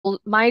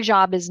my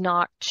job is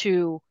not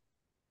to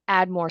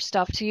add more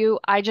stuff to you.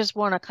 I just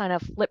want to kind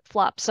of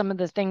flip-flop some of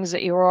the things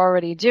that you're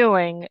already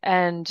doing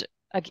and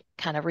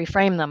kind of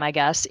reframe them, I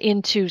guess,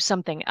 into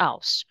something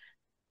else.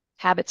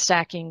 Habit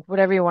stacking,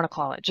 whatever you want to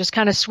call it. Just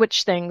kind of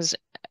switch things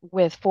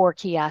with four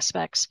key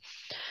aspects,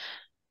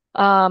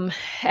 um,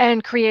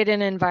 and create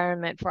an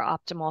environment for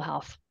optimal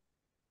health.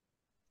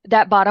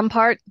 That bottom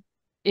part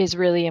is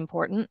really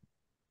important,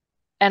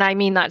 and I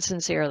mean that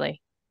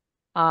sincerely.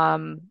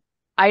 Um,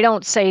 I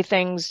don't say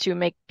things to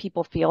make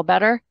people feel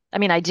better. I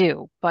mean, I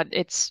do, but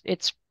it's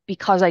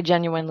because I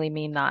genuinely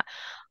mean that.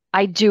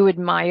 I do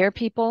admire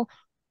people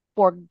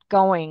for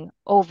going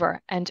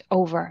over and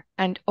over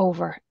and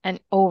over and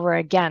over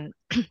again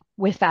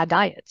with fad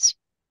diets,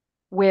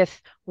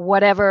 with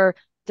whatever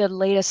the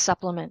latest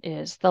supplement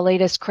is, the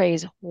latest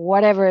craze,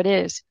 whatever it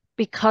is,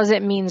 because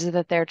it means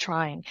that they're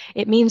trying.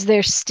 It means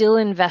they're still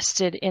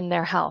invested in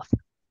their health.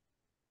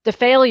 The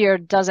failure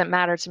doesn't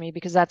matter to me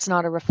because that's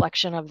not a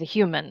reflection of the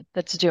human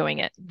that's doing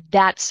it.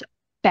 That's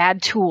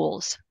bad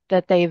tools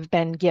that they've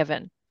been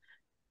given.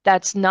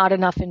 That's not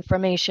enough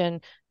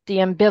information. The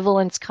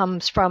ambivalence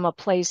comes from a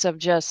place of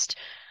just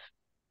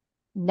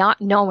not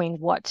knowing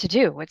what to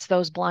do. It's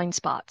those blind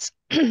spots.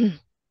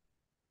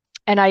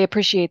 And I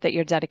appreciate that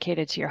you're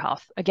dedicated to your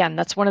health. Again,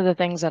 that's one of the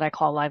things that I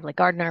call Lively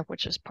Gardener,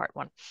 which is part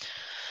one.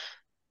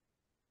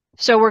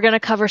 So we're going to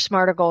cover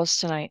smarter goals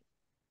tonight.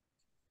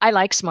 I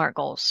like SMART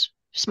goals.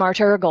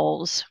 Smarter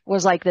goals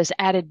was like this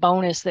added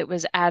bonus that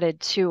was added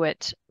to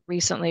it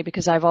recently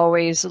because I've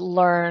always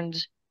learned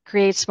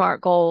create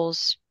SMART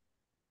goals.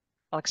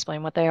 I'll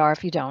explain what they are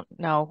if you don't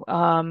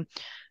know.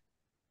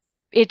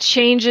 It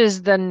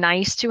changes the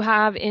nice to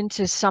have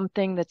into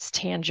something that's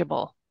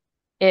tangible.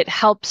 It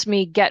helps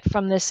me get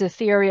from this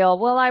ethereal,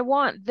 well, I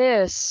want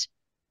this,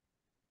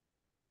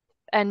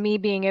 and me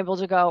being able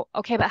to go,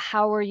 okay, but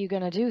how are you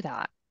going to do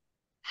that?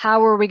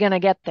 How are we going to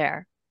get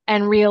there?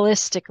 And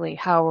realistically,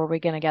 how are we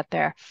going to get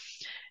there?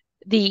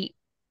 The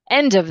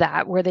end of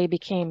that, where they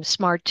became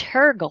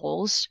smarter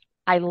goals,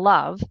 I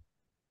love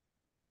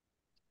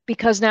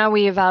because now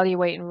we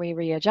evaluate and we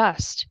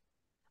readjust.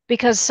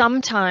 Because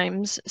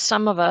sometimes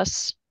some of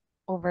us,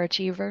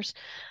 overachievers,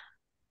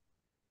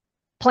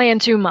 plan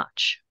too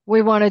much.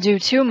 We want to do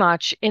too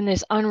much in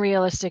this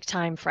unrealistic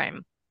time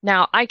frame.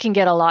 Now, I can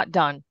get a lot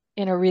done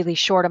in a really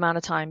short amount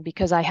of time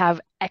because I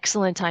have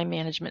excellent time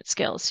management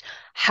skills.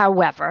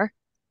 However,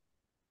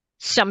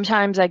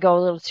 sometimes I go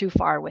a little too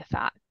far with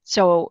that.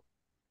 So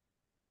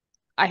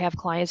I have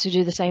clients who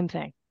do the same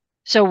thing.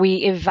 So we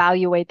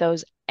evaluate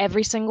those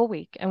every single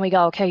week and we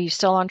go, okay, you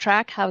still on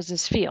track? How does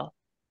this feel?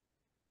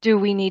 Do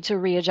we need to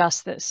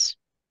readjust this?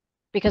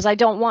 Because I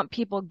don't want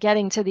people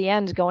getting to the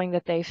end going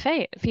that they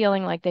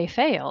feeling like they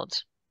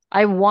failed.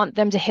 I want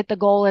them to hit the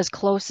goal as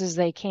close as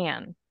they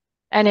can.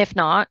 And if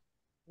not,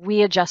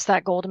 we adjust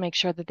that goal to make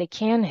sure that they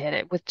can hit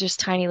it with just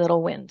tiny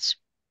little wins.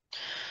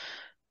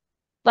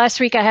 Last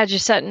week I had you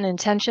set an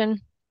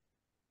intention.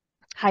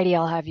 Heidi,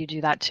 I'll have you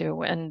do that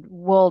too. And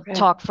we'll Okay.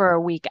 talk for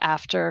a week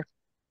after.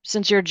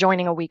 Since you're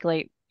joining a week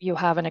late, you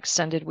have an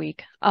extended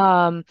week.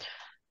 I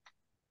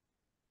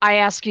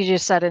ask you to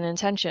set an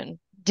intention.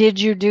 Did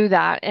you do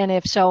that? And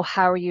if so,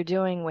 how are you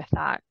doing with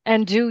that?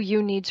 And do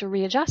you need to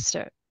readjust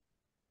it?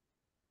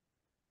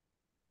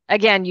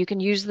 Again, you can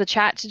use the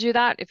chat to do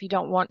that. If you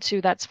don't want to,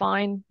 that's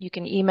fine. You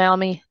can email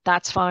me,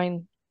 that's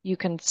fine. You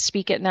can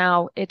speak it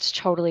now. It's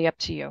totally up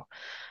to you.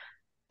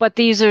 But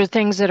these are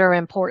things that are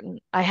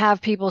important. I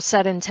have people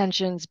set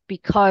intentions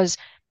because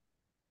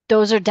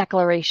those are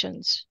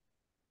declarations.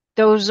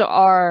 Those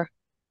are,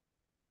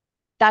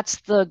 that's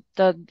the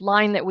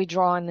line that we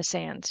draw in the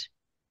sand.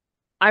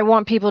 I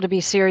want people to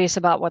be serious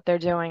about what they're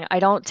doing. I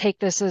don't take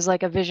this as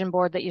like a vision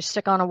board that you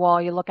stick on a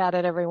wall, you look at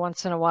it every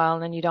once in a while,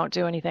 and then you don't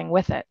do anything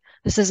with it.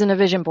 This isn't a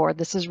vision board.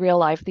 This is real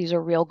life. These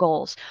are real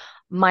goals.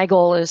 My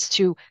goal is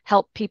to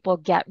help people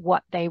get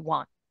what they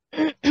want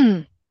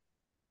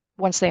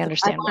once they So I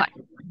understand want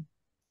why.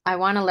 I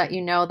want to let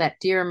you know that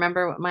do you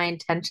remember what my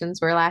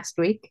intentions were last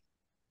week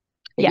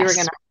that you were going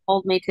Yes. to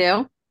hold me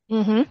to?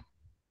 Mm-hmm.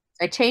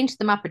 I changed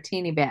them up a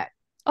teeny bit.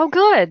 Oh,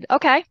 good.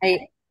 Okay.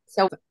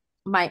 So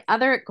my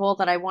other goal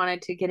that I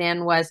wanted to get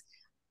in was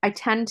I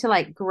tend to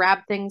like grab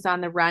things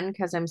on the run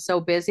because I'm so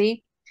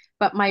busy.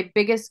 But my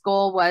biggest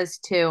goal was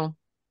to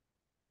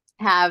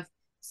have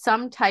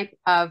some type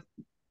of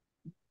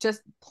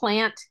just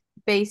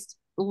plant-based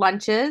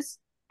lunches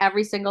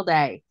every single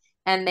day.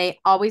 And they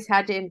always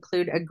had to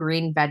include a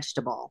green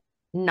vegetable,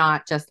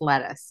 not just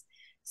lettuce.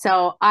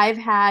 So I've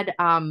had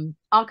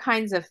all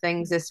kinds of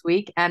things this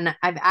week. And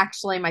I've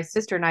actually, my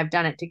sister and I've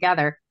done it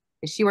together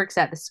because she works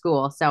at the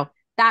school. So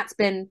that's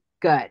been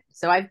good.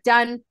 So I've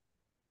done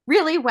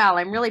really well.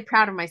 I'm really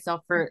proud of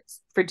myself for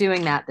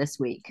doing that this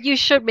week. You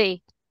should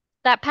be.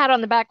 That pat on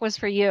the back was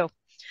for you.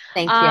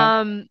 Thank you.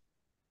 Um,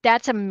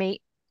 that's a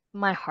mate.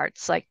 My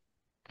heart's like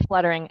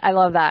fluttering. I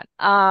love that.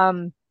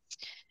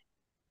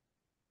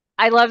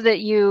 I love that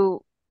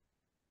you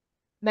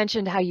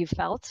mentioned how you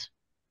felt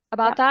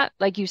about Yep. that.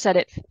 Like you said,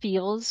 it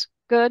feels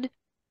good.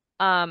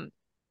 Um,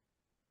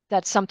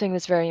 That's something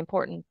that's very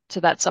important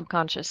to that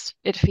subconscious.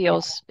 It Yeah.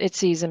 feels, it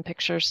sees in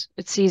pictures,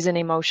 it sees in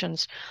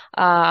emotions.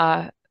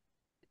 Uh,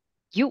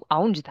 you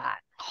owned that.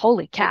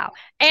 Holy It, cow.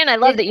 And I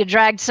love it, that you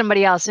dragged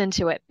somebody else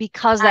into it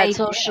because that I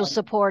social did.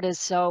 support is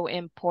so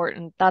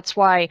important. That's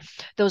why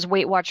those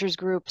Weight Watchers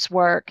groups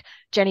work.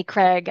 Jenny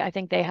Craig, I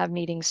think they have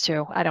meetings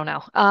too. I don't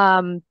know.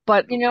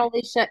 But You know,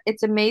 Alicia,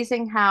 it's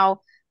amazing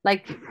how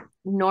like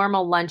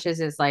normal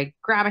lunches is like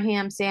grab a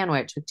ham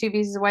sandwich with two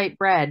pieces of white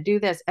bread, do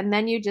this, and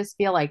then you just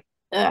feel like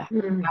ugh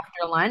mm,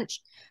 after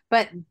lunch.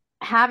 But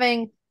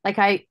having like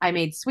I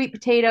made sweet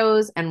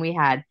potatoes and we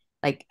had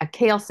like a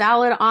kale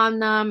salad on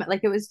them,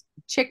 like it was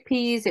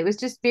chickpeas. It was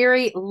just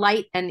very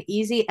light and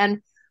easy,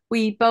 and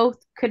we both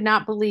could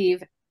not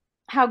believe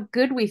how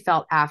good we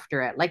felt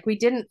after it. Like we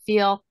didn't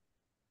feel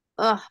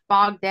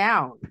bogged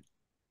down.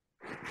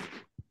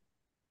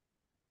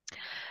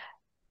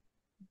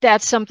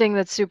 that's something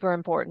that's super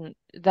important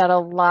that a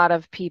lot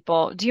of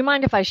people, do you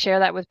mind if I share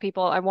that with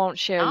people? I won't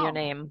share your No,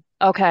 name.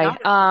 no, Okay.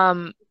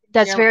 no.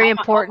 That's Share very all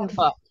my important open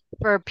book.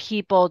 for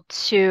people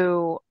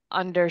to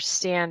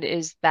understand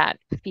is that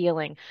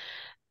feeling.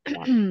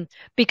 Yeah.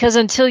 Because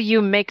until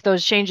you make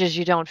those changes,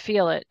 you don't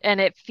feel it. And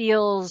it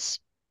feels,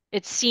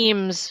 it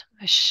seems,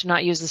 I should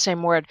not use the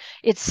same word.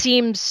 It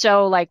seems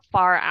so like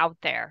far out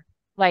there.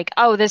 Like,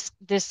 oh, this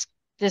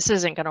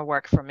isn't going to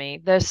work for me.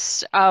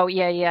 This, oh,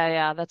 yeah, yeah,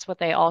 yeah. That's what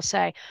they all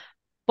say.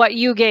 But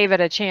you gave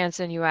it a chance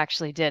and you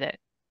actually did it.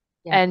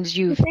 Yeah. And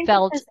you I think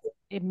felt because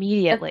the,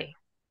 immediately.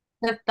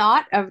 the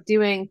thought of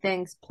doing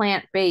things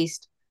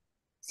plant-based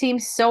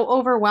seems so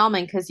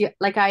overwhelming because you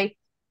like I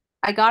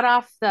got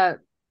off the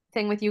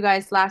thing with you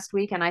guys last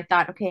week and I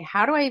thought, okay,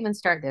 how do I even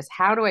start this?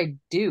 How do I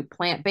do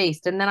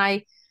plant-based? And then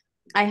I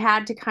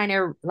had to kind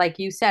of, like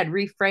you said,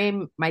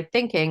 reframe my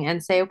thinking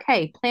and say,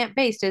 okay,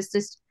 plant-based is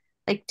just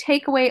like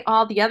take away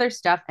all the other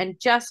stuff and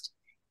just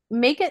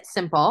make it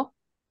simple.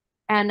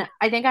 And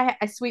I think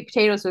sweet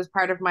potatoes was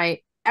part of my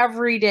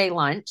everyday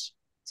lunch.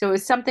 So it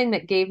was something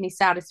that gave me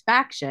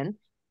satisfaction.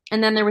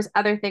 And then there was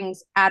other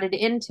things added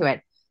into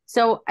it.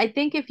 So I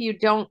think if you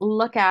don't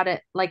look at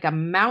it like a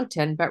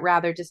mountain, but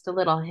rather just a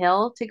little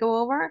hill to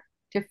go over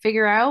to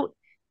figure out,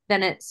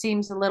 then it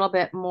seems a little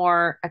bit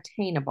more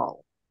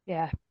attainable.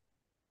 Yeah.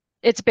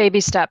 It's baby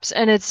steps.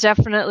 And it's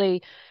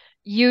definitely,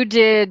 you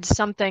did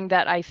something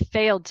that I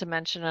failed to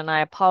mention, and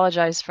I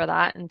apologize for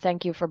that. And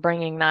thank you for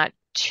bringing that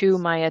to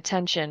my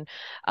attention.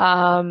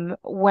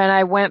 When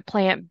I went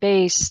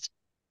plant-based,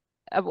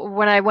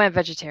 when I went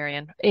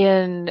vegetarian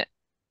in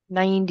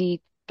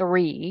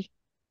 93,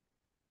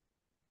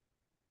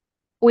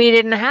 we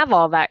didn't have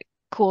all that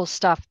cool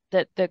stuff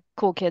that the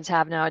cool kids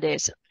have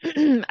nowadays.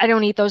 I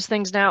don't eat those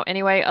things now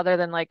anyway, other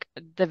than like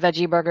the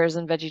veggie burgers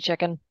and veggie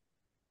chicken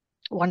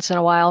once in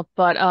a while.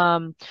 But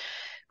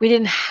we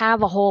didn't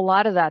have a whole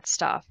lot of that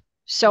stuff.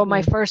 So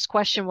my Mhm. first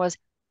question was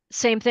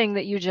same thing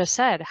that you just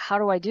said. How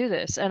do I do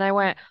this? And I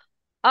went,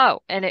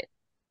 oh, and it,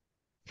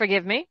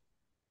 forgive me,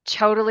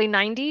 totally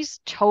 90s,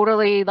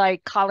 totally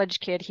like college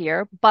kid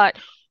here, but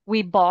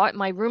we bought,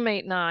 my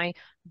roommate and I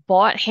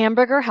bought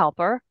Hamburger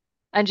Helper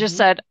and just Mhm.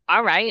 said,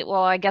 all right,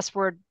 well, I guess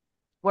we're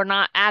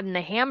not adding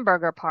the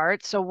hamburger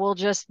part, so we'll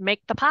just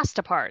make the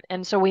pasta part.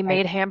 And so we Right.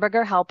 made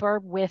Hamburger Helper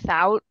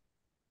without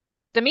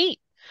the meat.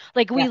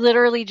 Like we Yeah.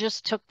 literally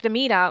just took the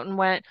meat out and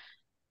went,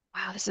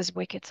 wow, this is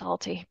wicked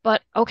salty,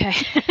 but okay.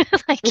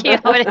 Like,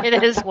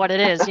 it is what it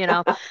is,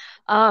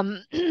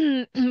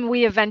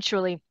 we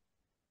eventually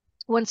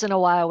once in a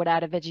while would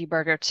add a veggie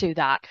burger to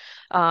that.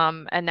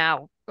 And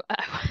now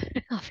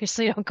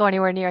obviously don't go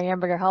anywhere near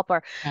Hamburger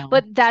Helper. No.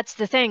 But that's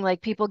the thing,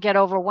 like people get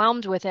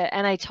overwhelmed with it,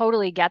 and I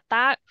totally get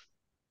that.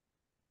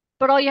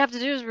 But all you have to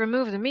do is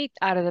remove the meat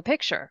out of the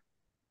picture.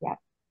 Yeah.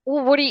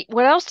 Well,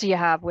 what else do you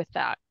have with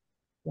that?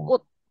 Yeah.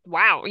 Well,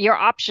 wow, your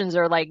options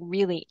are like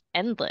really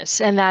endless.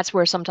 And that's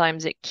where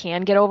sometimes it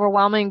can get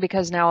overwhelming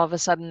because now all of a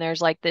sudden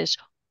there's like this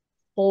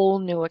whole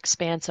new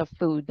expanse of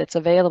food that's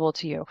available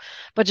to you.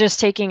 But just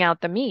taking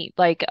out the meat,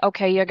 like,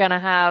 okay, you're gonna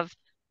have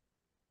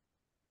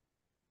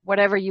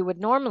whatever you would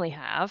normally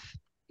have.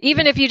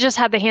 Even Yeah. if you just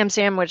had the ham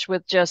sandwich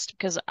with just,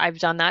 because I've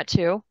done that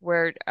too,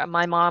 where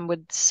my mom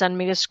would send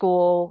me to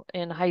school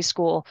in high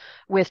school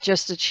with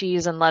just a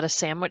cheese and lettuce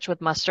sandwich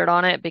with mustard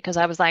on it because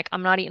I was like,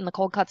 I'm not eating the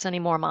cold cuts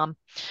anymore, Mom.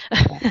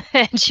 Yeah.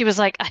 And she was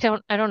like, I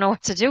don't know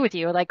what to do with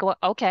you. Like, well,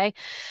 okay,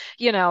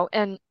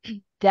 and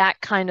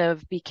that kind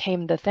of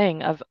became the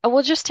thing of, oh,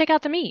 well, just take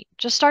out the meat.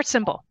 Just start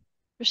simple.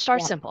 Just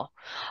start Yeah. simple.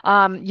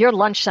 Your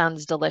lunch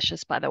sounds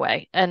delicious, by the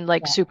way, and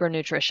like Yeah. super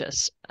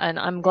nutritious. And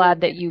I'm Thank glad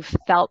you. that you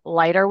felt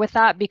lighter with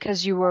that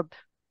because you were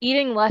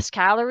eating less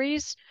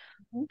calories,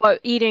 Mhm. but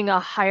eating a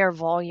higher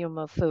volume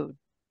of food,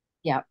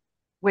 Yeah.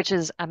 which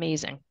is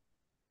amazing.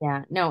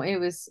 Yeah. No, it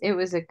was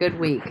a good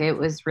week. It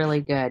was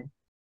really good.